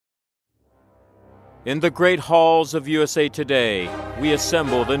In the great halls of USA Today, we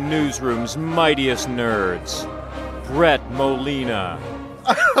assemble the newsroom's mightiest nerds. Brett Molina.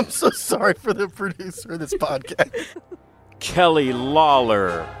 I'm so sorry for the producer of this podcast. Kelly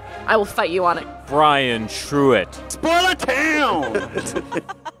Lawler. I will fight you on it. Brian Truitt. Spoiler town!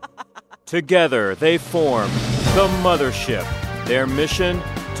 Together, they form the Mothership. Their mission?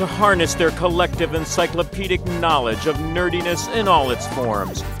 To harness their collective encyclopedic knowledge of nerdiness in all its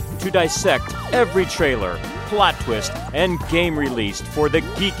forms. To dissect every trailer, plot twist, and game released for the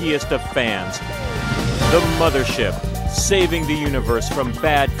geekiest of fans. The Mothership, saving the universe from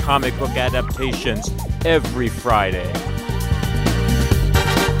bad comic book adaptations every Friday.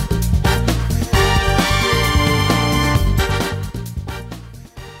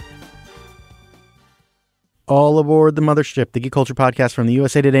 All aboard the Mothership, the Geek Culture Podcast from the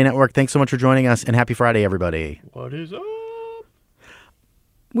USA Today Network. Thanks so much for joining us, and happy Friday, everybody. What is up?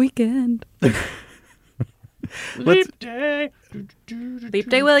 Weekend. Leap day. Leap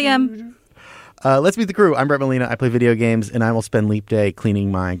day, William. Let's meet the crew. I'm Brett Molina. I play video games, and I will spend Leap Day cleaning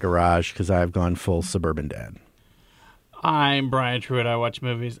my garage because I've gone full suburban dad. I'm Brian Truitt. I watch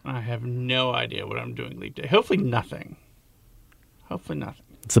movies, and I have no idea what I'm doing Leap day. Hopefully nothing.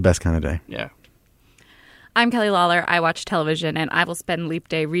 It's the best kind of day. Yeah. I'm Kelly Lawler. I watch television, and I will spend Leap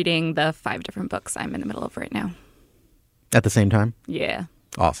Day reading the 5 different books I'm in the middle of right now. At the same time? Yeah.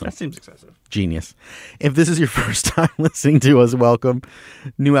 Awesome. That seems excessive. Genius. If this is your first time listening to us, welcome.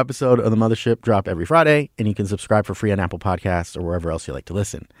 New episode of The Mothership drop every Friday, and you can subscribe for free on Apple Podcasts or wherever else you like to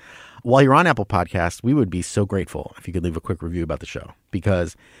listen. While you're on Apple Podcasts, we would be so grateful if you could leave a quick review about the show,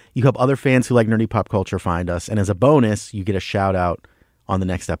 because you help other fans who like nerdy pop culture find us, and as a bonus, you get a shout out on the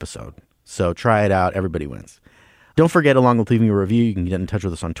next episode. So try it out. Everybody wins. Don't forget, along with leaving a review, you can get in touch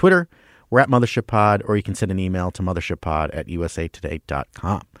with us on Twitter. We're at Mothership Pod, or you can send an email to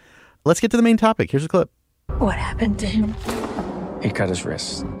mothershippod@usatoday.com. Let's get to the main topic. Here's a clip. What happened to him? He cut his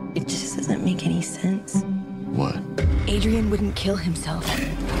wrist. It just doesn't make any sense. What? Adrian wouldn't kill himself.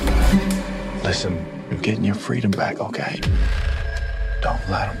 Listen, you're getting your freedom back, okay? Don't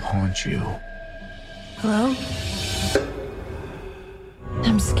let him haunt you. Hello?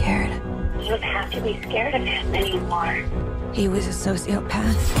 I'm scared. You don't have to be scared of him anymore. He was a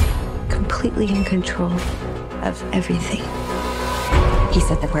sociopath, completely in control of everything. He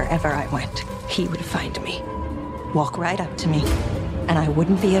said that wherever I went, he would find me, walk right up to me, and I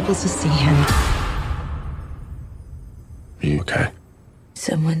wouldn't be able to see him. Are you okay?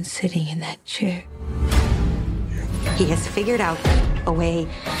 Someone's sitting in that chair. He has figured out a way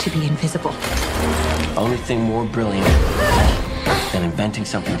to be invisible. Only thing more brilliant than inventing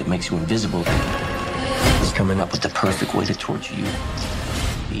something that makes you invisible is coming up with the perfect way to torture you,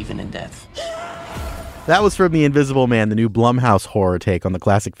 even in death. That was from The Invisible Man, the new Blumhouse horror take on the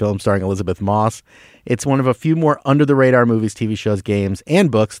classic film starring Elizabeth Moss. It's one of a few more under-the-radar movies, TV shows, games,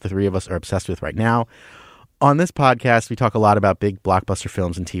 and books the three of us are obsessed with right now. On this podcast, we talk a lot about big blockbuster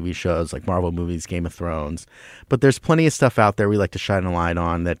films and TV shows like Marvel movies, Game of Thrones. But there's plenty of stuff out there we like to shine a light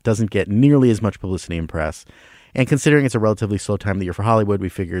on that doesn't get nearly as much publicity and press. And considering it's a relatively slow time of the year for Hollywood, we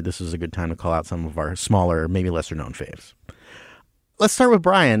figured this was a good time to call out some of our smaller, maybe lesser-known faves. Let's start with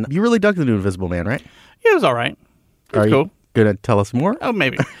Brian. You really dug the new Invisible Man, right? Yeah, it was all right. It was Are cool. you going to tell us more? Oh,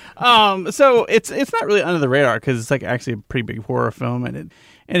 maybe. So it's not really under the radar because it's like actually a pretty big horror film, and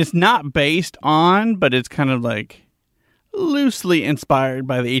it's not based on, but it's kind of like loosely inspired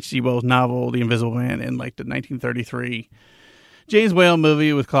by the H.G. Wells novel The Invisible Man in like the 1933 James Whale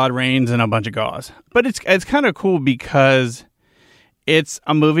movie with Claude Rains and a bunch of gauze. But it's kind of cool because it's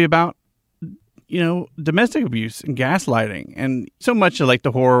a movie about, you know, domestic abuse and gaslighting, and so much of like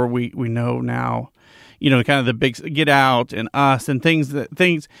the horror we know now, you know, kind of the big Get Out and Us and things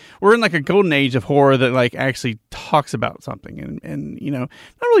we're in like a golden age of horror that like actually talks about something and you know, not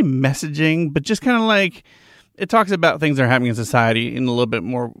really messaging, but just kind of like it talks about things that are happening in society in a little bit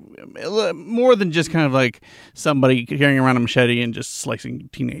more than just kind of like somebody carrying around a machete and just slicing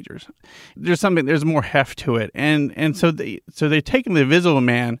teenagers. There's more heft to it. And so they've taken the Invisible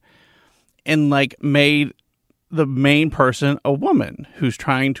Man and like made the main person a woman who's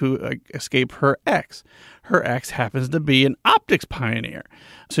trying to escape her ex. Her ex happens to be an optics pioneer.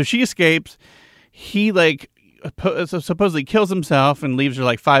 So she escapes. He like supposedly kills himself and leaves her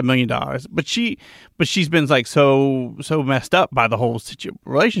like $5 million. But she's been like so messed up by the whole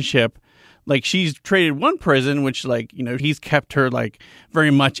relationship. Like she's traded one prison, which like, you know, he's kept her like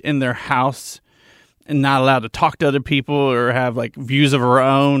very much in their house and not allowed to talk to other people or have like views of her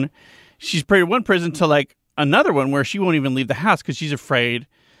own. She's traded one prison to like another one where she won't even leave the house because she's afraid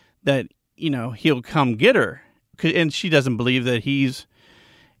that, you know, he'll come get her. And she doesn't believe that he's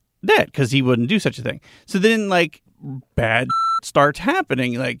dead because he wouldn't do such a thing. So then, like, bad starts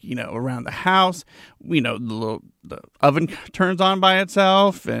happening, like, you know, around the house. You know, the oven turns on by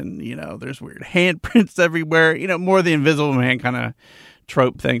itself, and, you know, there's weird handprints everywhere. You know, more of the Invisible Man kind of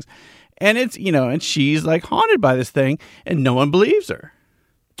trope things. And it's, you know, and she's like haunted by this thing, and no one believes her.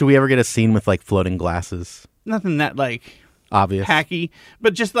 Do we ever get a scene with like floating glasses? Nothing that like obvious, hacky,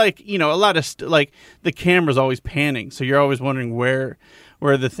 but just like, you know, a lot of like the camera's always panning, so you're always wondering where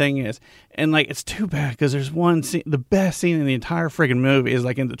the thing is. And like, it's too bad because there's one scene, the best scene in the entire friggin' movie is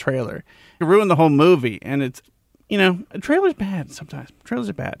like in the trailer. It ruined the whole movie, and it's, you know, a trailer's bad sometimes. Trailers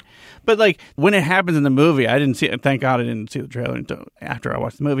are bad. But like when it happens in the movie, I didn't see it. Thank God I didn't see the trailer until after I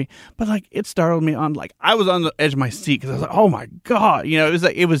watched the movie. But like, it startled me on, like, I was on the edge of my seat because I was like, oh my God, you know, it was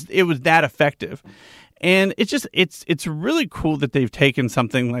like, it was that effective. And it's just, it's really cool that they've taken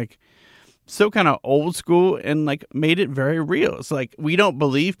something like so kind of old school and like made it very real. It's like, we don't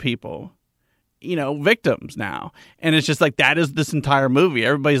believe people, you know, victims now. And it's just like, that is this entire movie.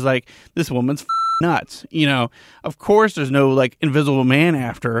 Everybody's like, this woman's nuts. You know, of course there's no like Invisible Man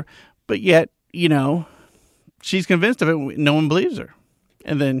after her, but yet, you know, she's convinced of it. No one believes her.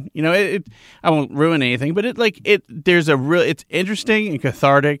 And then, you know, I won't ruin anything, but it's interesting and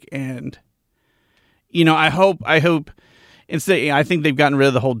cathartic. And, you know, I hope instead, I think they've gotten rid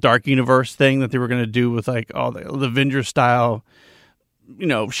of the whole dark universe thing that they were going to do with like all the Avengers style, you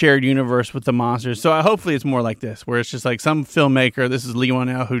know, shared universe with the monsters. So hopefully it's more like this, where it's just like some filmmaker, this is Lee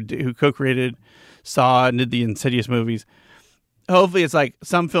Whannell who co-created Saw and did the Insidious movies. Hopefully it's like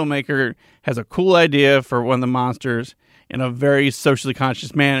some filmmaker has a cool idea for one of the monsters in a very socially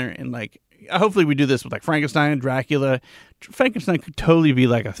conscious manner, and like hopefully we do this with like Frankenstein, Dracula. Frankenstein could totally be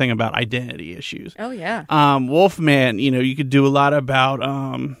like a thing about identity issues. Oh yeah. Wolfman, you know, you could do a lot about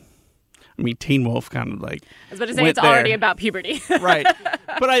Teen Wolf kind of like. I was about to say it's already about puberty. Right.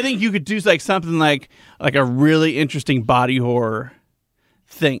 But I think you could do like something like a really interesting body horror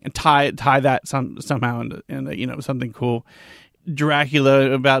thing and tie that somehow into you know, something cool.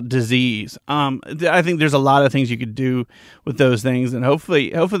 Dracula about disease. I think there's a lot of things you could do with those things, and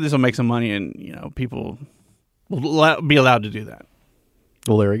hopefully this will make some money, and, you know, people will be allowed to do that.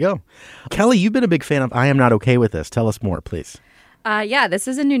 Well, there we go. Kelly, you've been a big fan of I Am Not Okay With This. Tell us more, please. Yeah, this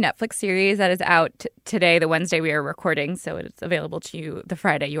is a new Netflix series that is out today, the Wednesday we are recording, so it's available to you the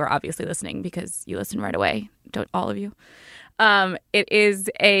Friday. You are obviously listening because you listen right away, don't all of you? It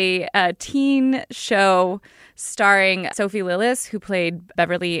is a teen show starring Sophie Lillis, who played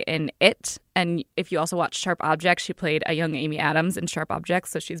Beverly in It. And if you also watch Sharp Objects, she played a young Amy Adams in Sharp Objects.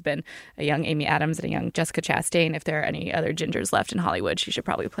 So she's been a young Amy Adams and a young Jessica Chastain. If there are any other gingers left in Hollywood, she should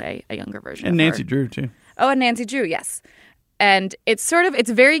probably play a younger version of her. And Nancy Drew, too. Oh, and Nancy Drew, yes. And it's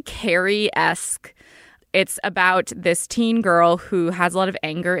very Carrie-esque. It's about this teen girl who has a lot of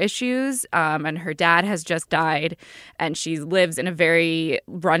anger issues, and her dad has just died, and she lives in a very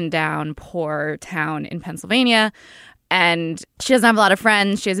rundown, poor town in Pennsylvania, and she doesn't have a lot of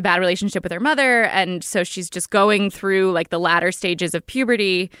friends. She has a bad relationship with her mother, and so she's just going through like the latter stages of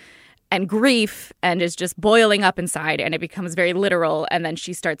puberty and grief, and is just boiling up inside, and it becomes very literal, and then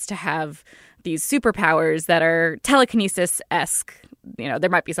she starts to have these superpowers that are telekinesis-esque. You know, there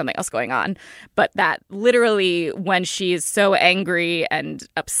might be something else going on, but that literally when she is so angry and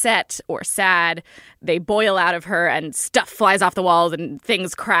upset or sad, they boil out of her and stuff flies off the walls and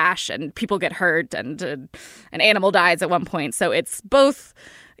things crash and people get hurt and an animal dies at one point. So it's both,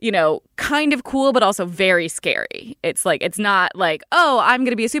 you know, kind of cool, but also very scary. It's like, it's not like, oh, I'm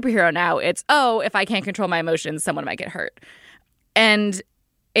going to be a superhero now. It's, oh, if I can't control my emotions, someone might get hurt. And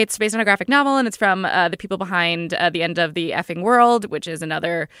it's based on a graphic novel, and it's from the people behind The End of the Effing World, which is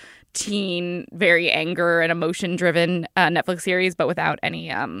another teen, very anger and emotion-driven Netflix series, but without any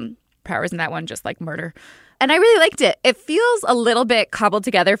powers in that one, just like murder. And I really liked it. It feels a little bit cobbled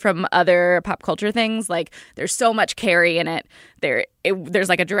together from other pop culture things. Like, there's so much Carrie in it. There's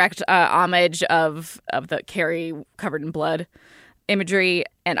like a direct homage of the Carrie covered in blood imagery,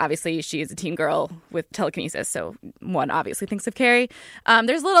 and obviously she is a teen girl with telekinesis, so one obviously thinks of Carrie.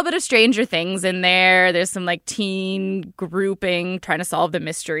 There's a little bit of Stranger Things in there. There's some like teen grouping trying to solve the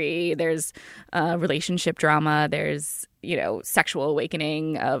mystery. There's relationship drama. There's, you know, sexual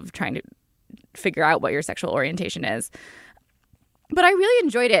awakening of trying to figure out what your sexual orientation is. But I really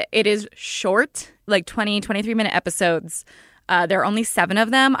enjoyed it. It is short, like 23-minute episodes. There are only 7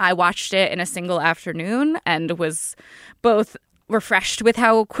 of them. I watched it in a single afternoon and was both refreshed with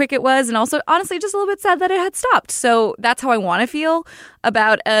how quick it was, and also honestly just a little bit sad that it had stopped. So that's how I want to feel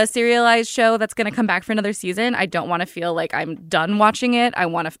about a serialized show that's going to come back for another season. I don't want to feel like I'm done watching it. I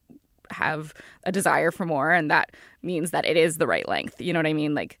have a desire for more, and that means that it is the right length. You know what I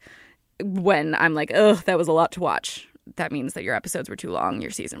mean? Like when I'm like, oh, that was a lot to watch, that means that your episodes were too long,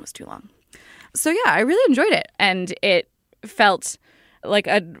 your season was too long. So yeah, I really enjoyed it, and it felt like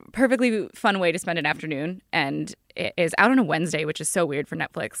a perfectly fun way to spend an afternoon, and it is out on a Wednesday, which is so weird for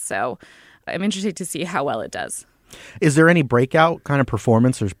Netflix. So I'm interested to see how well it does. Is there any breakout kind of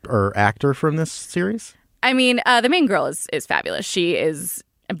performance or actor from this series? I mean, the main girl is fabulous. She is,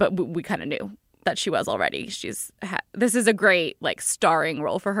 but we kind of knew that she was already. This is a great like starring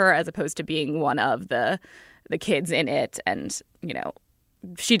role for her, as opposed to being one of the kids in it. And you know,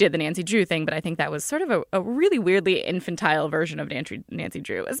 she did the Nancy Drew thing, but I think that was sort of a really weirdly infantile version of Nancy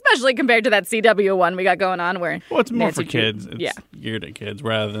Drew, especially compared to that CW one we got going on where it's more Nancy for kids. Drew, It's geared at kids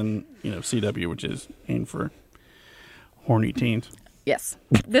rather than CW, which is aimed for horny teens. Yes.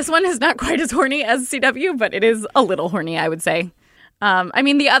 This one is not quite as horny as CW, but it is a little horny, I would say. I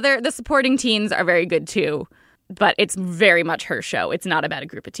mean, the supporting teens are very good too, but it's very much her show. It's not about a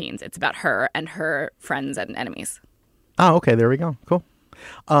group of teens. It's about her and her friends and enemies. Oh, okay. There we go. Cool.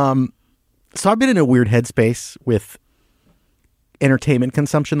 So I've been in a weird headspace with entertainment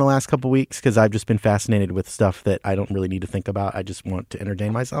consumption the last couple of weeks because I've just been fascinated with stuff that I don't really need to think about. I just want to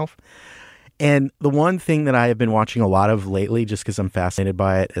entertain myself. And the one thing that I have been watching a lot of lately, just because I'm fascinated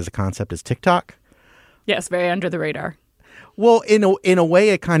by it as a concept, is TikTok. Yes, very under the radar. Well, in a way,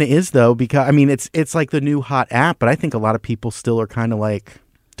 it kind of is though, because I mean, it's like the new hot app, but I think a lot of people still are kind of like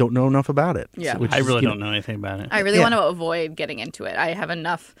don't know enough about it. Yeah, I really don't know anything about it. I really want to avoid getting into it. I have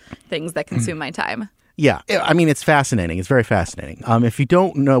enough things that consume my time. Yeah, I mean, it's fascinating. It's very fascinating. If you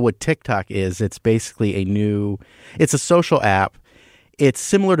don't know what TikTok is, it's basically it's a social app. It's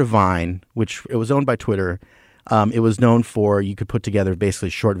similar to Vine, which it was owned by Twitter. It was known for you could put together basically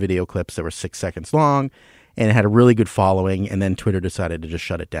short video clips that were 6 seconds long, and it had a really good following. And then Twitter decided to just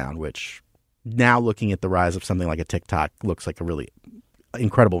shut it down, which now looking at the rise of something like a TikTok looks like a really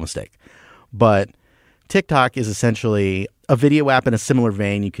incredible mistake. But TikTok is essentially a video app in a similar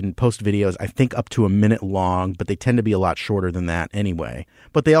vein. You can post videos, I think, up to a minute long, but they tend to be a lot shorter than that anyway.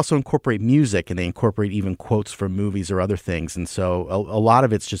 But they also incorporate music, and they incorporate even quotes from movies or other things. And so a lot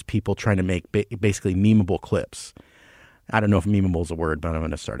of it's just people trying to make basically memeable clips. I don't know if memeable is a word, but I'm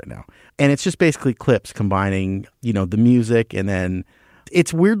going to start it now. And it's just basically clips combining, the music, and then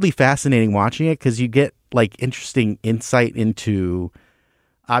it's weirdly fascinating watching it because you get like interesting insight into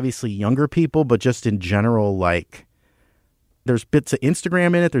obviously younger people, but just in general, like there's bits of Instagram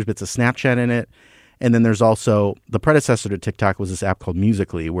in it, there's bits of Snapchat in it, and then there's also the predecessor to TikTok was this app called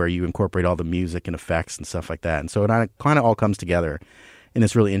Musical.ly, where you incorporate all the music and effects and stuff like that. And so it kind of all comes together in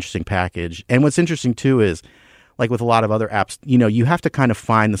this really interesting package. And what's interesting too is, like with a lot of other apps, you have to kind of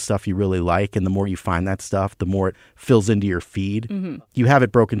find the stuff you really like, and the more you find that stuff, the more it fills into your feed. Mm-hmm. You have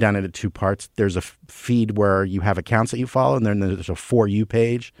it broken down into two parts. There's a feed where you have accounts that you follow, and then there's a For You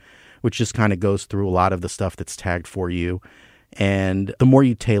page, which just kind of goes through a lot of the stuff that's tagged for you. And the more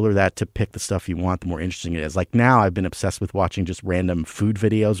you tailor that to pick the stuff you want, the more interesting it is. Like now I've been obsessed with watching just random food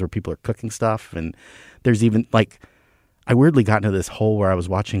videos where people are cooking stuff. And there's even like, I weirdly got into this hole where I was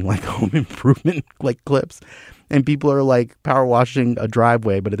watching like home improvement like clips, and people are like power washing a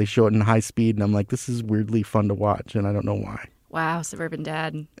driveway, but they show it in high speed. And I'm like, this is weirdly fun to watch. And I don't know why. Wow, suburban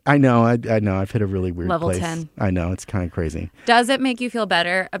dad. I know. I know. I've hit a really weird Level place. 10. I know. It's kind of crazy. Does it make you feel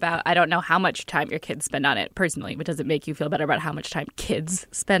better about, I don't know how much time your kids spend on it personally, but does it make you feel better about how much time kids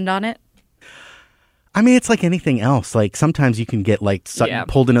spend on it? I mean, it's like anything else. Like sometimes you can get like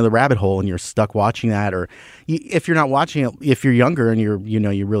pulled into the rabbit hole and you're stuck watching that. Or if you're not watching it, if you're younger and you're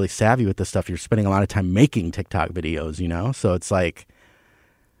really savvy with this stuff, you're spending a lot of time making TikTok videos, So it's like,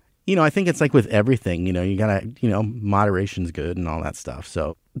 I think it's like with everything, you gotta, moderation's good and all that stuff.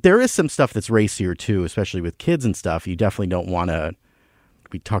 So there is some stuff that's racier too, especially with kids and stuff. You definitely don't want to,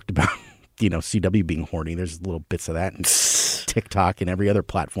 we talked about, CW being horny. There's little bits of that in TikTok and every other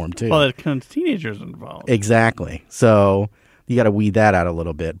platform too. Well, it comes teenagers involved. Exactly. So you got to weed that out a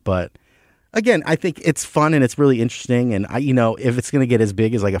little bit. But again, I think it's fun and it's really interesting. And if it's going to get as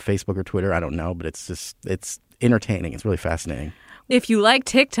big as like a Facebook or Twitter, I don't know, but it's entertaining. It's really fascinating. If you like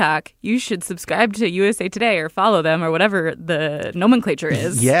TikTok, you should subscribe to USA Today or follow them or whatever the nomenclature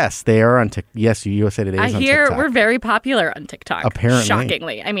is. Yes, they are on TikTok. Yes, USA Today is on TikTok. I hear we're very popular on TikTok. Apparently.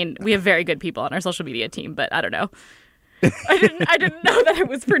 Shockingly. I mean, we have very good people on our social media team, but I don't know. I didn't know that it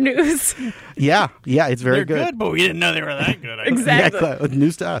was for news. Yeah, it's very They're good, but we didn't know they were that good. Exactly. Yeah,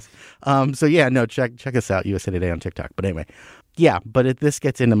 news to us. Check us out, USA Today on TikTok. But anyway, but this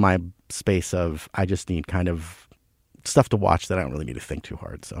gets into my space of I just need kind of stuff to watch that I don't really need to think too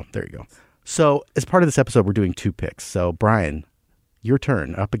hard. So there you go. So as part of this episode, we're doing 2 picks. So Brian, Your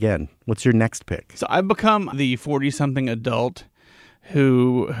turn. Up again. What's your next pick? So I've become the 40-something adult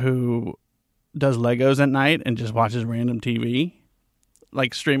who does Legos at night and just watches random TV,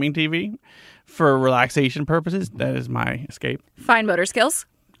 like streaming TV, for relaxation purposes. That is my escape. Fine motor skills.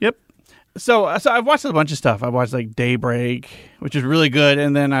 Yep. So I've watched a bunch of stuff. I watched like Daybreak, which is really good,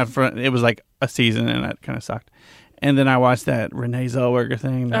 and then it was like a season, and that kind of sucked. And then I watched that Renee Zellweger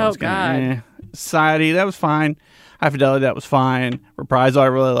thing. That was God. Society, that was fine. High Fidelity, that was fine. Reprisal, I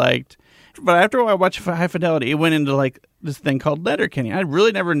really liked. But after I watched High Fidelity, it went into like this thing called Letterkenny. I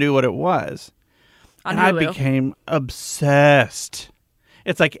really never knew what it was. On and Hulu. I became obsessed.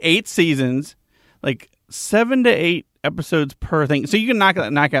 It's like 8 seasons, like 7 to 8 episodes per thing. So you can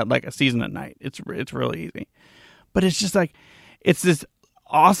knock out like a season a night. It's really easy. But it's just like, it's this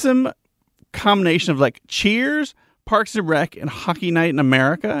awesome combination of like Cheers, Parks and Rec, and Hockey Night in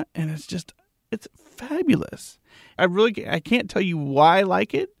America. And it's fabulous. I can't tell you why I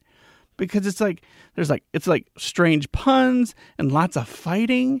like it, because it's like strange puns and lots of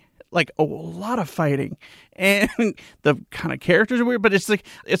fighting, like a lot of fighting, and the kind of characters are weird, but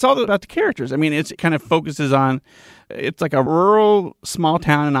it's all about the characters. I mean, it kind of focuses on, it's like a rural small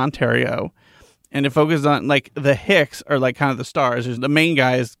town in Ontario, and it focuses on like the Hicks are like kind of the stars. There's the main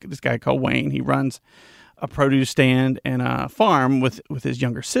guy is this guy called Wayne. He runs a produce stand and a farm with his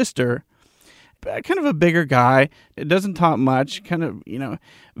younger sister. Kind of a bigger guy. It doesn't talk much. Kind of,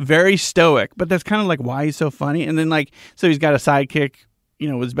 very stoic. But that's kind of like why he's so funny. And then so he's got a sidekick,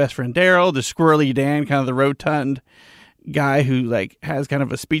 with his best friend Daryl, the squirrely Dan, kind of the rotund guy who like has kind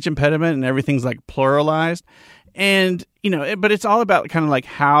of a speech impediment and everything's like pluralized. And, but it's all about kind of like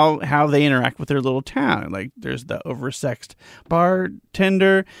how they interact with their little town. Like there's the oversexed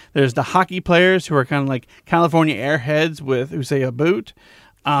bartender. There's the hockey players who are kind of like California airheads who say a boot.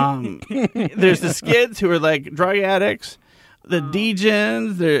 There's the skids who are like drug addicts, the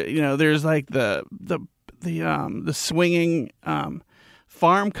degens. There's like the swinging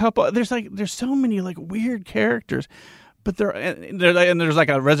farm couple. There's so many like weird characters, but there's like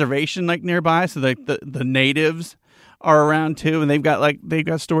a reservation like nearby, so like the natives are around too, and they've got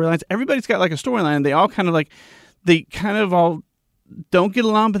storylines. Everybody's got like a storyline. They all kind of all don't get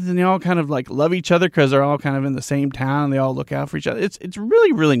along, but then they all kind of like love each other because they're all kind of in the same town and they all look out for each other. It's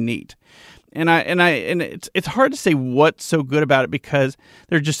really, really neat. And it's hard to say what's so good about it because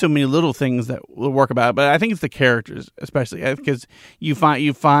there are just so many little things that will work about it. But I think it's the characters, especially because you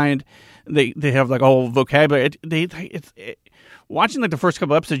find they have like a whole vocabulary. Watching like the first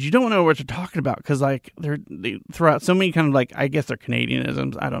couple episodes, you don't know what they're talking about because like they throw out so many kind of like, I guess they're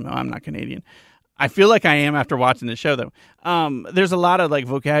Canadianisms. I don't know. I'm not Canadian. I feel like I am after watching the show, though. There's a lot of like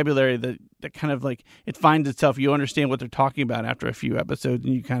vocabulary that kind of like it finds itself. You understand what they're talking about after a few episodes,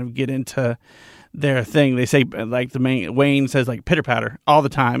 and you kind of get into their thing. They say like Wayne says like pitter patter all the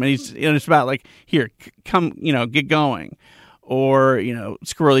time, and it's about like here, come, get going, or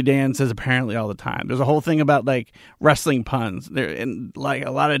Squirrely Dan says apparently all the time. There's a whole thing about like wrestling puns there and like a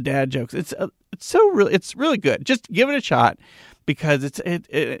lot of dad jokes. It's really good. Just give it a shot. Because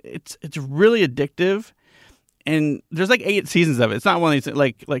it's really addictive, and there's like 8 seasons of it. It's not one of these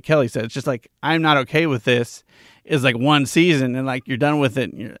like Kelly said. It's just like I'm not okay with this. Is like one season, and like you're done with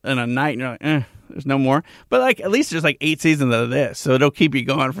it in a night, and you're like, there's no more. But like at least there's like 8 seasons of this, so it'll keep you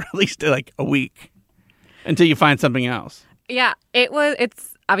going for at least like a week until you find something else. Yeah,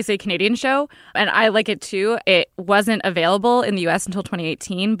 it's obviously a Canadian show, and I like it too. It wasn't available in the U.S. until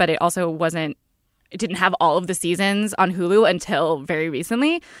 2018, but it also it didn't have all of the seasons on Hulu until very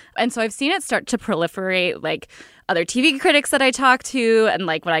recently. And so I've seen it start to proliferate, like other TV critics that I talk to, and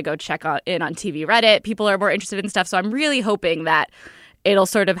like when I go check in on TV Reddit, people are more interested in stuff. So I'm really hoping that it'll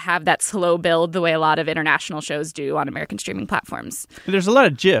sort of have that slow build the way a lot of international shows do on American streaming platforms. There's a lot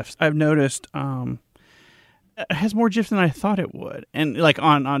of GIFs. I've noticed it has more GIFs than I thought it would. And like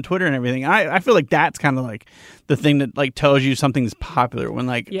on Twitter and everything, I feel like that's kind of like the thing that like tells you something's popular when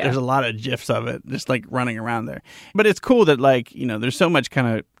like there's a lot of GIFs of it just like running around there. But it's cool that like, there's so much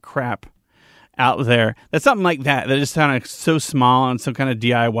kind of crap out there. That's something like that is kind of so small and so kind of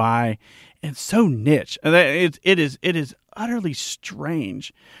DIY and so niche. And it is utterly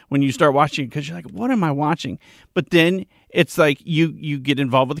strange when you start watching it because you're like, what am I watching? But then it's like you get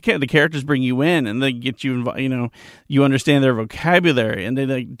involved with the characters, bring you in, and they get you involved. You understand their vocabulary, and they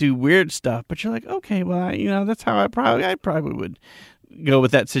like do weird stuff. But you're like, okay, well, that's how I probably would go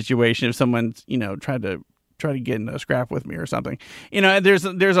with that situation if someone's tried to get in a scrap with me or something. There's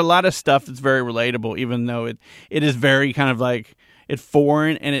a lot of stuff that's very relatable, even though it is very kind of like it's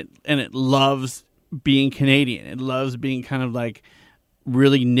foreign and it loves being Canadian. It loves being kind of like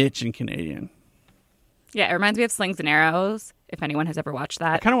really niche and Canadian. Yeah, it reminds me of Slings and Arrows if anyone has ever watched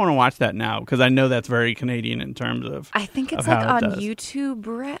I that. kind of want to watch that now because I know that's very Canadian in terms of. I think it's of like how it on does. YouTube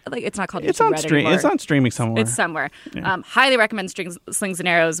Red. Like it's not called It's YouTube on Red stream. anymore. It's on streaming somewhere. It's somewhere. Yeah. Highly recommend Slings and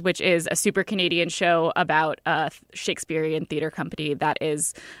Arrows, which is a super Canadian show about a Shakespearean theater company that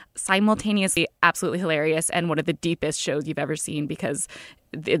is simultaneously absolutely hilarious and one of the deepest shows you've ever seen because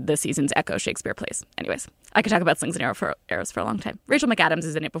the seasons echo Shakespeare plays. Anyways, I could talk about Slings and Arrows for a long time. Rachel McAdams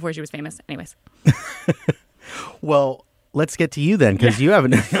is in it before she was famous. Anyways. Well, let's get to you then, because you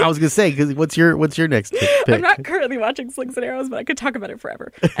haven't. I was going to say, because what's your next pick? I'm not currently watching Slings and Arrows, but I could talk about it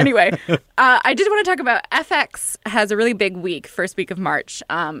forever. Anyway, I did want to talk about FX has a really big week, first week of March,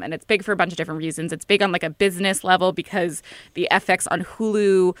 and it's big for a bunch of different reasons. It's big on like a business level because the FX on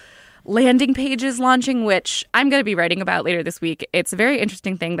Hulu landing page is launching, which I'm going to be writing about later this week. It's a very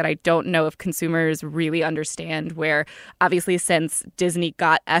interesting thing that I don't know if consumers really understand, where obviously since Disney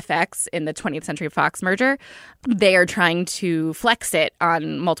got FX in the 20th Century Fox merger, they are trying to flex it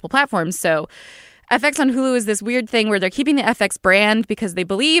on multiple platforms. So FX on Hulu is this weird thing where they're keeping the FX brand because they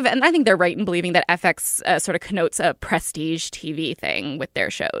believe, and I think they're right in believing, that FX sort of connotes a prestige TV thing with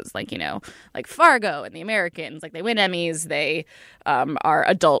their shows, like, you know, like Fargo and The Americans. Like they win Emmys, they are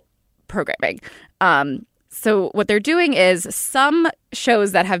adult programming. So what they're doing is some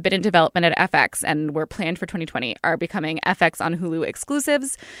shows that have been in development at FX and were planned for 2020 are becoming FX on Hulu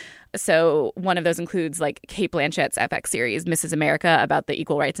exclusives. So one of those includes like Kate Blanchett's FX series, Mrs. America, about the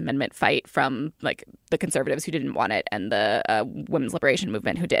Equal Rights Amendment fight from like the conservatives who didn't want it and the women's liberation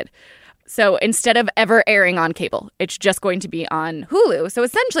movement who did. So instead of ever airing on cable, it's just going to be on Hulu. So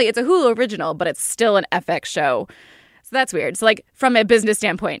essentially it's a Hulu original, but it's still an FX show. So that's weird. So like from a business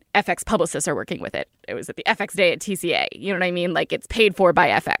standpoint, FX publicists are working with it. It was at the FX day at TCA. You know what I mean? Like it's paid for by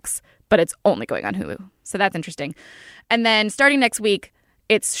FX, but it's only going on Hulu. So that's interesting. And then starting next week,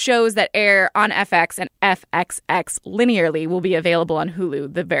 it's shows that air on FX and FXX linearly will be available on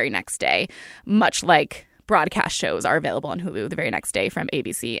Hulu the very next day, much like broadcast shows are available on Hulu the very next day from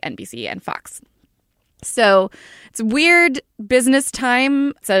ABC, NBC, and Fox. So it's weird business time.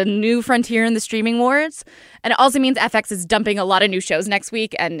 It's a new frontier in the streaming wars. And it also means FX is dumping a lot of new shows next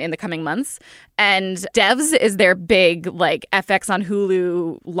week and in the coming months. And Devs is their big like FX on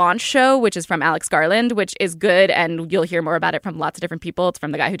Hulu launch show, which is from Alex Garland, which is good. And you'll hear more about it from lots of different people. It's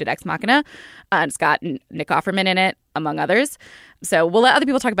from the guy who did Ex Machina. And it's got Nick Offerman in it, among others. So we'll let other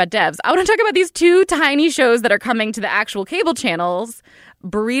people talk about Devs. I want to talk about these two tiny shows that are coming to the actual cable channels.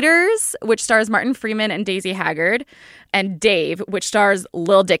 Breeders, which stars Martin Freeman and Daisy Haggard, and Dave, which stars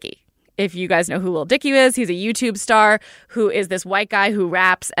Lil Dicky. If you guys know who Lil Dicky is, he's a YouTube star who is this white guy who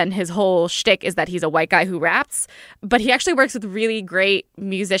raps, and his whole shtick is that he's a white guy who raps. But he actually works with really great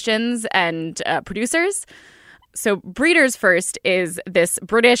musicians and producers. So Breeders first is this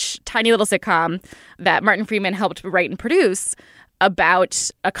British tiny little sitcom that Martin Freeman helped write and produce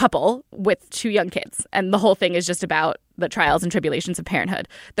about a couple with two young kids. And the whole thing is just about the trials and tribulations of parenthood.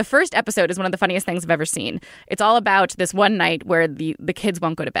 The first episode is one of the funniest things I've ever seen. It's all about this one night where the kids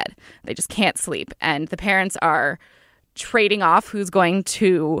won't go to bed. They just can't sleep. And the parents are trading off who's going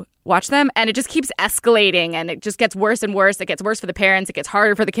to watch them. And it just keeps escalating and it just gets worse and worse. It gets worse for the parents. It gets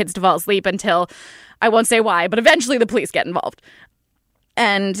harder for the kids to fall asleep until, I won't say why, but eventually the police get involved.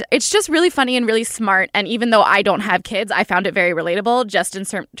 And it's just really funny and really smart. And even though I don't have kids, I found it very relatable just in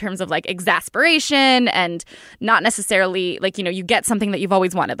terms of like exasperation and not necessarily like, you know, you get something that you've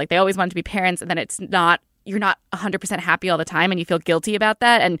always wanted. Like they always wanted to be parents, and then you're not 100% happy all the time and you feel guilty about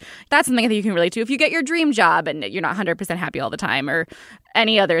that. And that's something that you can relate to if you get your dream job and you're not 100% happy all the time, or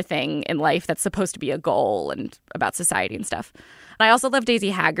any other thing in life that's supposed to be a goal and about society and stuff. I also love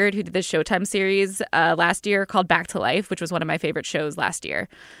Daisy Haggard, who did this Showtime series last year called Back to Life, which was one of my favorite shows last year.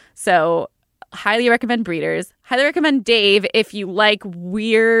 So highly recommend Breeders. Highly recommend Dave if you like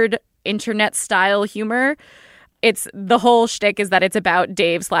weird internet-style humor. It's the whole shtick is that it's about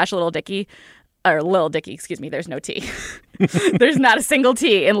Dave / Lil Dicky. Or Lil Dicky, excuse me. There's no T. There's not a single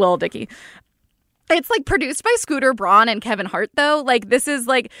T in Lil Dicky. It's like produced by Scooter Braun and Kevin Hart, though. Like this is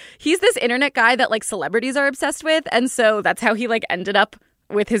like, he's this internet guy that like celebrities are obsessed with. And so that's how he like ended up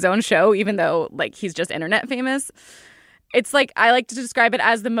with his own show, even though like he's just internet famous. It's like, I like to describe it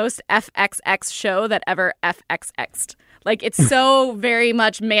as the most FXX show that ever FXX'd. Like it's so very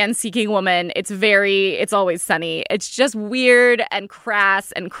much man seeking woman. It's Always Sunny. It's just weird and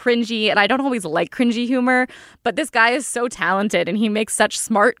crass and cringy. And I don't always like cringy humor, but this guy is so talented and he makes such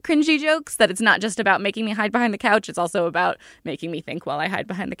smart cringy jokes that it's not just about making me hide behind the couch. It's also about making me think while I hide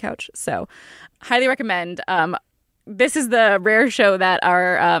behind the couch. So highly recommend. this is the rare show that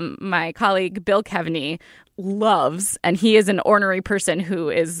our my colleague Bill Kevney loves, and he is an ornery person who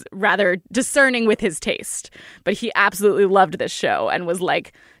is rather discerning with his taste. But he absolutely loved this show and was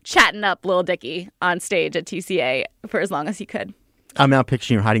like chatting up Lil Dicky on stage at TCA for as long as he could. I'm now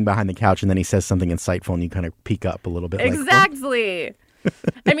picturing you hiding behind the couch, and then he says something insightful, and you kind of peek up a little bit. Exactly. Like,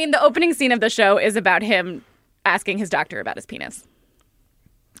 oh. I mean, the opening scene of the show is about him asking his doctor about his penis.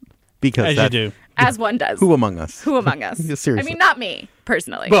 Because as you do. As one does. Who among us? Who among us? Yeah, seriously. I mean, not me,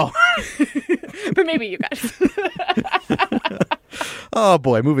 personally. Well. But maybe you guys. Oh,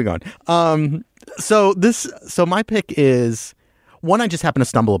 boy. Moving on. So my pick is one I just happened to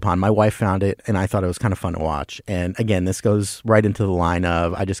stumble upon. My wife found it, and I thought it was kind of fun to watch. And again, this goes right into the line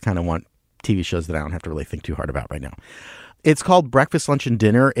of I just kind of want TV shows that I don't have to really think too hard about right now. It's called Breakfast, Lunch, and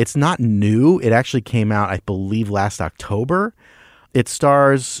Dinner. It's not new. It actually came out, I believe, last October. It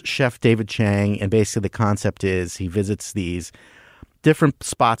stars Chef David Chang, and basically the concept is he visits these different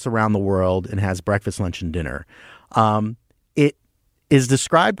spots around the world and has breakfast, lunch, and dinner. It is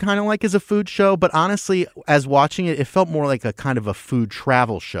described kind of like as a food show, but honestly, as watching it, it felt more like a kind of a food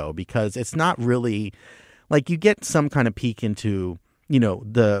travel show because it's not really like you get some kind of peek into,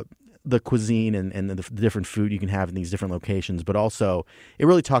 the cuisine and the different food you can have in these different locations, but also it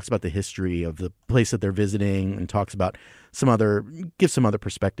really talks about the history of the place that they're visiting and talks about gives some other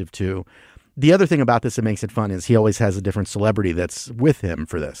perspective too. The other thing about this that makes it fun is he always has a different celebrity that's with him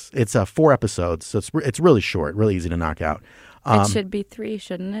for this. It's 4 episodes, so it's really short, really easy to knock out. It should be 3,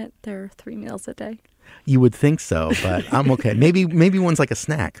 shouldn't it? There are 3 meals a day. You would think so, but I'm okay. Maybe one's like a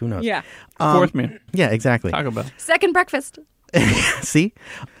snack. Who knows? Yeah. 4th meal. Yeah, exactly. Taco Bell. Second breakfast. See?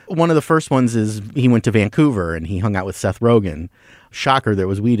 One of the first ones is he went to Vancouver and he hung out with Seth Rogen. Shocker, there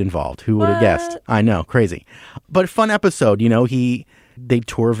was weed involved. Who would have guessed? I know, crazy. But fun episode. They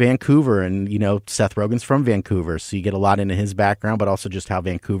tour Vancouver, and Seth Rogen's from Vancouver, so you get a lot into his background, but also just how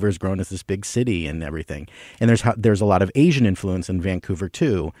Vancouver's grown as this big city and everything. And there's a lot of Asian influence in Vancouver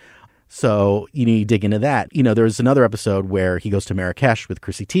too. So you dig into that. There's another episode where he goes to Marrakesh with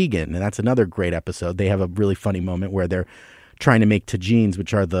Chrissy Teigen, and that's another great episode. They have a really funny moment where they're trying to make tagines,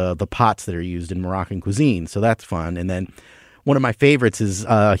 which are the pots that are used in Moroccan cuisine. So that's fun. And then one of my favorites is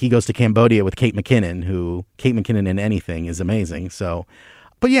he goes to Cambodia with Kate McKinnon, who Kate McKinnon in anything is amazing. So,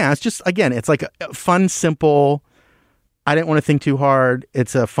 but yeah, it's just, again, it's like a fun, simple, I didn't want to think too hard.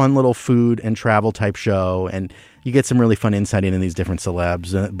 It's a fun little food and travel type show. And you get some really fun insight into these different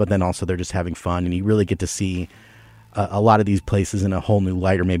celebs, but then also they're just having fun. And you really get to see a lot of these places in a whole new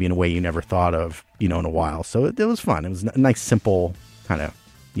light, or maybe in a way you never thought of, in a while. So it was fun. It was a nice, simple kind of,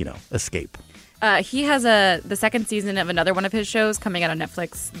 escape. He has the second season of another one of his shows coming out on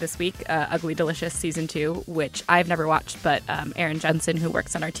Netflix this week, Ugly Delicious Season 2, which I've never watched, but Aaron Jensen, who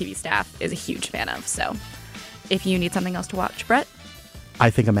works on our TV staff, is a huge fan of. So if you need something else to watch, Brett. I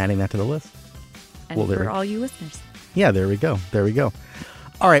think I'm adding that to the list. And for all you listeners. Yeah, there we go.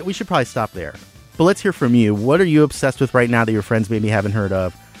 All right, we should probably stop there. But let's hear from you. What are you obsessed with right now that your friends maybe haven't heard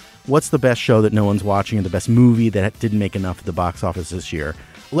of? What's the best show that no one's watching, or the best movie that didn't make enough at the box office this year?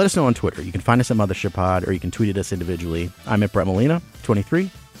 Let us know on Twitter. You can find us at Mothership Pod, or you can tweet at us individually. I'm at Brett Molina, 23.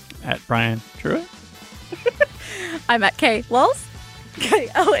 At Brian Truitt. I'm at K Lulz,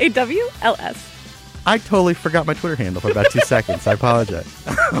 KLAWLS. I totally forgot my Twitter handle for about 2 seconds. I apologize.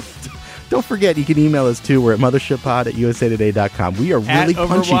 Don't forget, you can email us too. We're at mothershippod@usatoday.com. We are really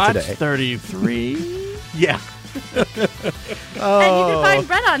punchy Overwatch today. 33. Yeah. And you can find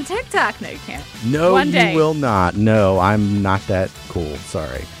Brett on TikTok. No, you can't. No, One day. you will not. No, I'm not that cool.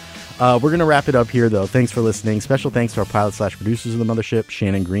 Sorry. We're going to wrap it up here, though. Thanks for listening. Special thanks to our pilot/producers of the Mothership,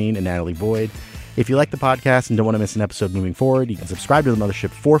 Shannon Green and Natalie Boyd. If you like the podcast and don't want to miss an episode moving forward, you can subscribe to the Mothership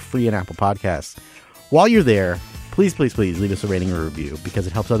for free on Apple Podcasts. While you're there, please leave us a rating or review, because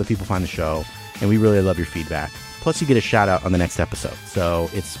it helps other people find the show, and we really love your feedback. Plus, you get a shout out on the next episode, so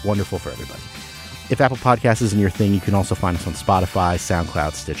it's wonderful for everybody. If Apple Podcasts isn't your thing, you can also find us on Spotify,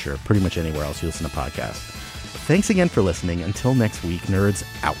 SoundCloud, Stitcher, pretty much anywhere else you listen to podcasts. Thanks again for listening. Until next week, nerds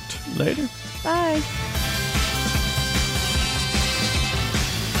out. Later. Bye.